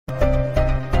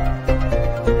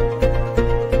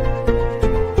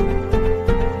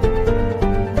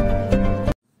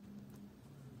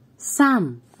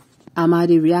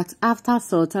Amadi reacts after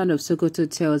Sultan of Sokoto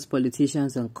tells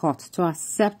politicians in court to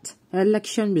accept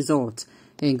election results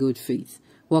in good faith.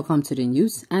 Welcome to the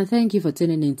news and thank you for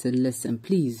tuning in to listen.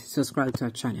 Please subscribe to our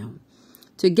channel.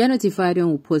 To get notified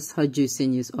when we post hot juicy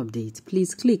news updates,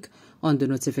 please click on the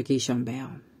notification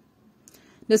bell.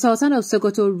 The Sultan of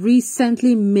Sokoto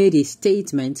recently made a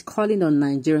statement calling on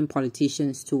Nigerian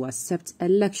politicians to accept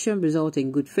election results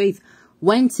in good faith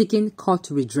when seeking court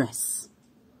redress.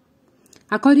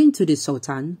 According to the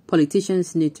Sultan,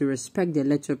 politicians need to respect the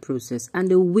electoral process and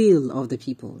the will of the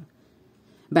people.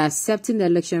 By accepting the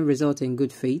election result in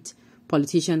good faith,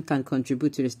 politicians can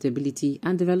contribute to the stability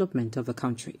and development of the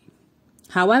country.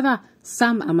 However,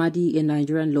 Sam Amadi, a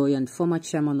Nigerian lawyer and former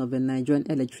chairman of the Nigerian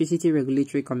Electricity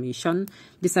Regulatory Commission,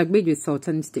 disagreed with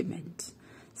Sultan's statement.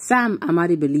 Sam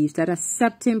Amadi believes that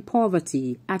accepting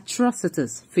poverty,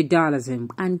 atrocities, feudalism,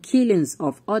 and killings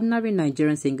of ordinary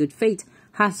Nigerians in good faith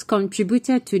has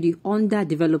contributed to the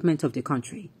underdevelopment of the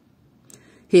country.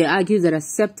 He argues that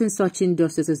accepting such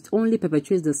injustices only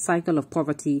perpetuates the cycle of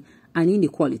poverty and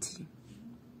inequality.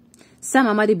 Sam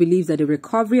Amadi believes that the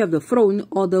recovery of the throne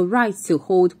or the right to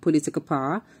hold political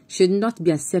power should not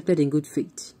be accepted in good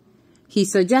faith. He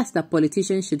suggests that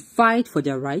politicians should fight for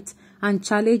their rights and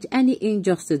challenge any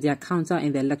injustice they encounter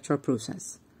in the electoral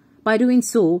process. By doing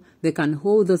so, they can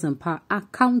hold those in power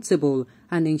accountable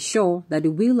and ensure that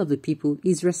the will of the people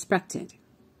is respected.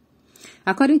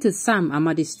 According to Sam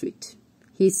Amadi's tweet,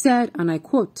 he said, and I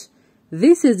quote,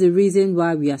 "This is the reason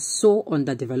why we are so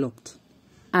underdeveloped.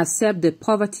 Accept the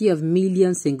poverty of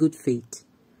millions in good faith.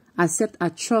 Accept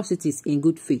atrocities in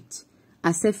good faith.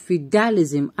 Accept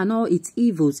feudalism and all its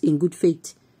evils in good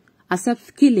faith.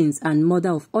 Accept killings and murder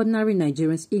of ordinary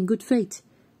Nigerians in good faith.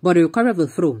 But the recovery of the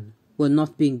throne will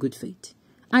not be in good faith."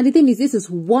 And the thing is, this is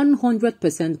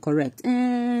 100% correct.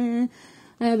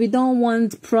 We don't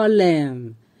want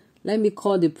problem. Let me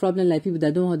call the problem like people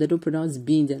that don't pronounce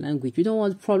B in their language. We don't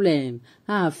want problem.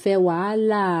 Fair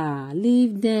wala.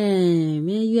 Leave them.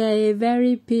 You are a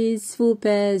very peaceful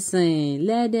person.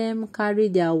 Let them carry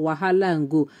their wahala and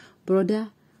go.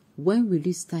 Brother, when will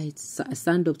you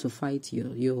stand up to fight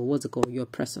your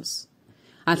oppressors?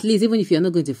 At least, even if you're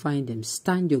not going to find them,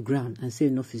 stand your ground and say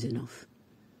enough is enough.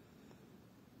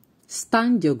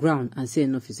 Stand your ground and say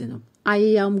enough is enough.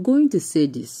 I am going to say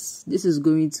this. This is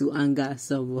going to anger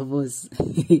some of us.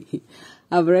 I'm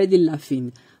already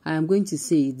laughing. I am going to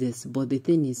say this, but the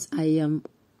thing is, I am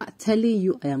telling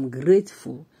you, I am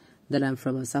grateful that I'm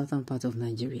from a southern part of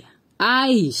Nigeria.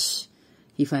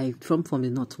 If I come from the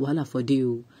north, voila for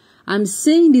you. I'm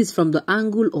saying this from the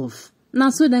angle of, now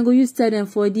so then go you tell them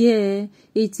for there.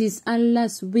 It is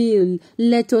Allah's will.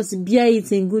 Let us bear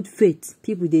it in good faith.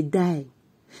 People, they die.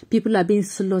 People are being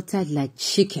slaughtered like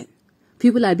chicken.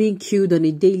 People are being killed on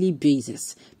a daily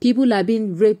basis. People are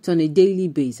being raped on a daily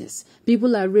basis.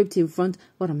 People are raped in front,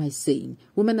 what am I saying?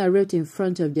 Women are raped in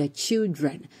front of their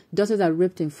children. Daughters are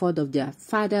raped in front of their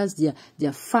fathers,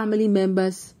 their family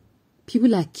members.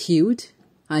 People are killed.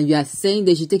 And you are saying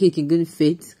they should take it in good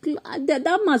faith.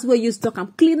 That must where you stuck.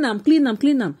 I'm clean them.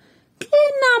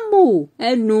 Oh.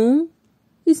 And no,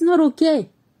 it's not okay.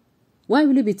 Why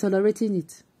will you be tolerating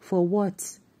it? For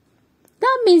what?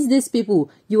 That means these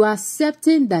people, you are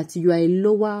accepting that you are a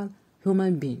lower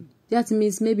human being. That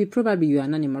means probably you are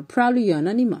an animal. Probably you are an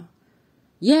animal.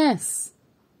 Yes.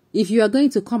 If you are going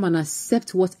to come and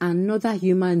accept what another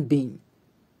human being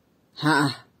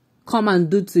come and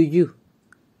do to you,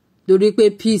 do you pay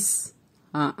peace?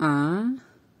 I've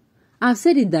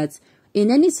said it that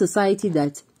in any society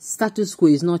that status quo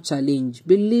is not challenged,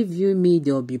 believe you me,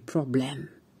 there will be problem.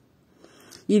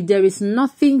 If there is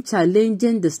nothing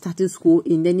challenging the status quo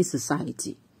in any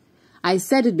society, I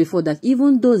said it before that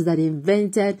even those that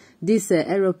invented this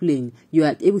aeroplane, you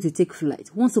are able to take flight.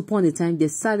 Once upon a time, they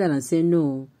sat down and said,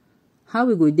 no, how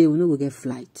we go there, we no go get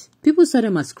flight. People saw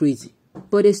them as crazy,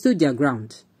 but they stood their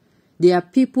ground. There are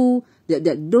people,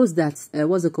 those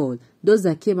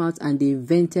that came out and they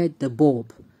invented the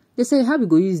bulb. They said, how we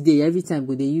go use day every time?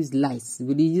 Go they use lights?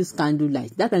 Go they use candle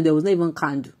lights? That time there was not even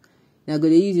candle. Now go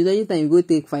they use it anytime you go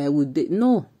take firewood.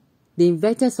 No, they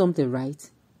invented something, right?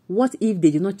 What if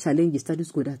they did not challenge the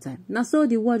status quo that time? Now so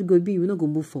the world go be, we're not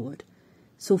going to move forward.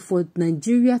 So for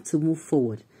Nigeria to move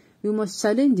forward, we must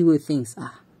challenge the way things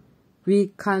are.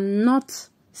 We cannot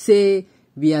say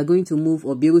we are going to move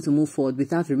or be able to move forward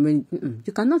without remaining.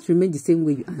 You cannot remain the same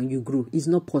way you grew. It's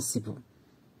not possible.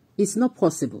 It's not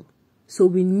possible. So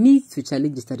we need to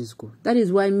challenge the status quo. That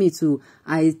is why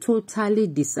I totally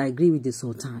disagree with the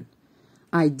Sultan.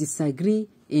 I disagree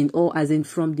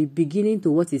from the beginning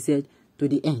to what he said to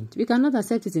the end. We cannot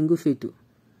accept it in good faith too.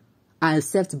 I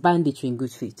accept banditry in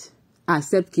good faith.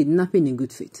 accept kidnapping in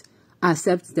good faith,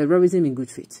 accept terrorism in good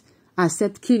faith,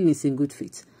 accept killings in good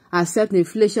faith, accept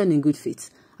inflation in good faith,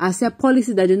 accept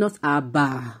policies that do not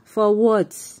abhor. For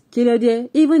what?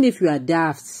 Even if you are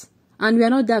daft, and we are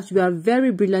not daft, we are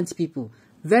very brilliant people,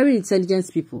 very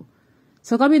intelligent people.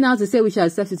 So coming out to say we shall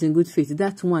accept it in good faith,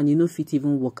 that one, fit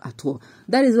even work at all.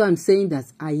 That is why I'm saying that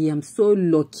I am so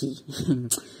lucky.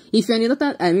 If you're in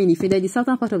the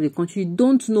southern part of the country, you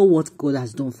don't know what God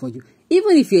has done for you.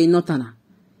 Even if you're a northerner.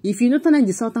 If you're northerner in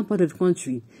the southern part of the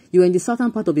country, you are in the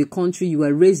southern part of the country, you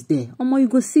were raised there. You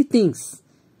go see things.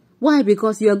 Why?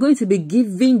 Because you are going to be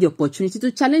given the opportunity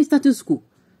to challenge status quo.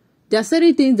 There are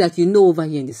certain things that you know over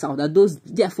here in the south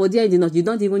that for there in the north, you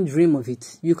don't even dream of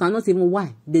it. You cannot even,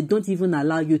 why? They don't even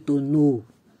allow you to know.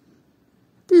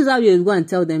 This is how you go and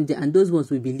tell them that, and those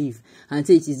ones will believe and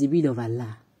say it is the will of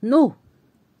Allah. No.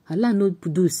 Allah no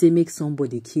do say make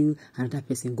somebody kill another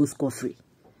person, go scot-free.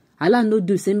 Allah no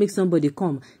do say make somebody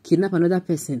come, kidnap another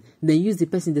person, then use the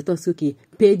person that talks, okay,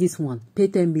 pay this one, pay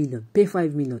 10 million, pay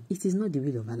 5 million. It is not the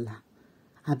will of Allah.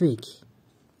 I beg.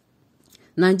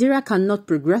 Nigeria cannot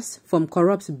progress from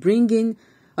corruption,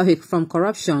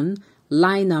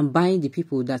 lying and buying the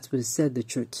people that will say the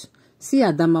truth. See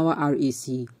Adamawa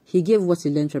RAC, he gave what he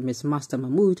learned from his master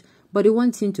Mahmoud, but he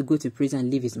wants him to go to prison and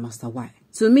leave his master. Why?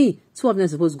 To me, two of them are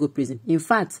supposed to go to prison. In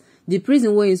fact, the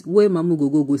prison where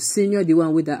Mahmoud go senior the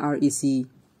one with the RAC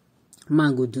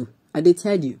man go do. I they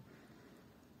tell you.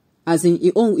 As in,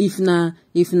 if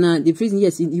the prison,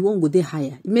 yes, he won't go there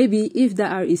higher. Maybe if the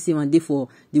REC one day for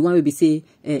the one will be say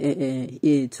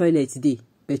toilet day,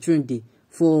 bedroom day.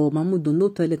 For Mahmoud, no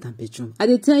toilet and bedroom. I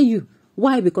they tell you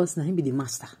why, because now him be the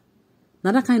master.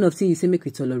 Now that kind of thing you say make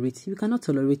we tolerate. You cannot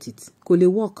tolerate it. Could they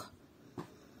work?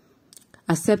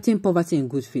 Accepting poverty in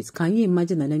good faith. Can you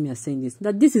imagine that Nehemiah saying this?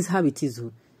 That this is how it is.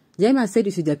 Nehemiah said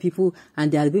this to their people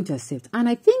and they are going to accept. And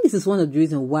I think this is one of the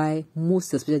reasons why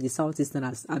most, especially the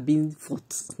Southeasterners, are being fought.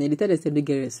 They tell them they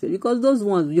get respect. Because those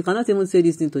ones, you cannot even say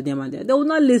this thing to them and they will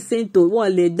not listen to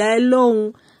what they die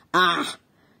long.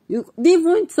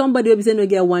 Even somebody will be saying, no,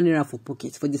 get 1 naira for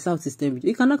pocket for the Southeastern region.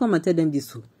 You cannot come and tell them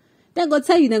this. Then go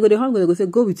tell you, then go the hungry, they go say,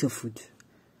 go with your food.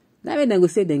 That way they go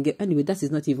say, then get, anyway, that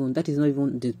is not even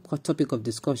the topic of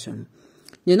discussion.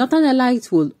 The Northern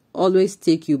Elites will always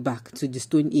take you back to the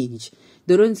Stone Age.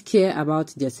 They don't care about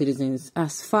their citizens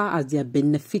as far as they are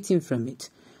benefiting from it.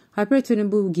 I pray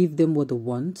Tinubu will give them what they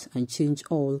want and change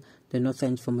all the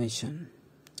Northern information.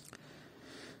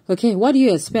 Okay, what do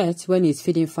you expect when he's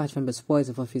feeding fat from the spoils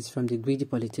of office from the greedy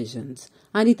politicians?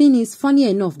 And the thing is, funny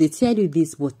enough, they tell you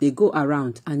this, but they go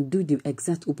around and do the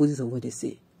exact opposite of what they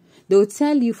say. They will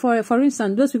tell you, for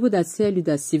instance, those people that tell you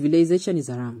that civilization is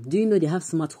around. Do you know they have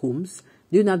smart homes?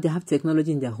 Do you know they have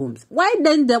technology in their homes? Why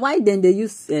then they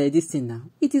use this thing now?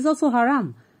 It is also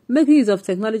haram. Making use of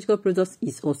technological products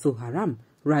is also haram,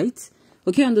 right?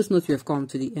 Okay, on this note, we have come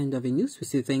to the end of the news. We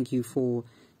say thank you for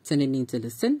tuning in to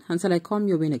listen. Until I come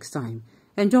your way next time,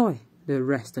 enjoy the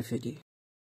rest of your day.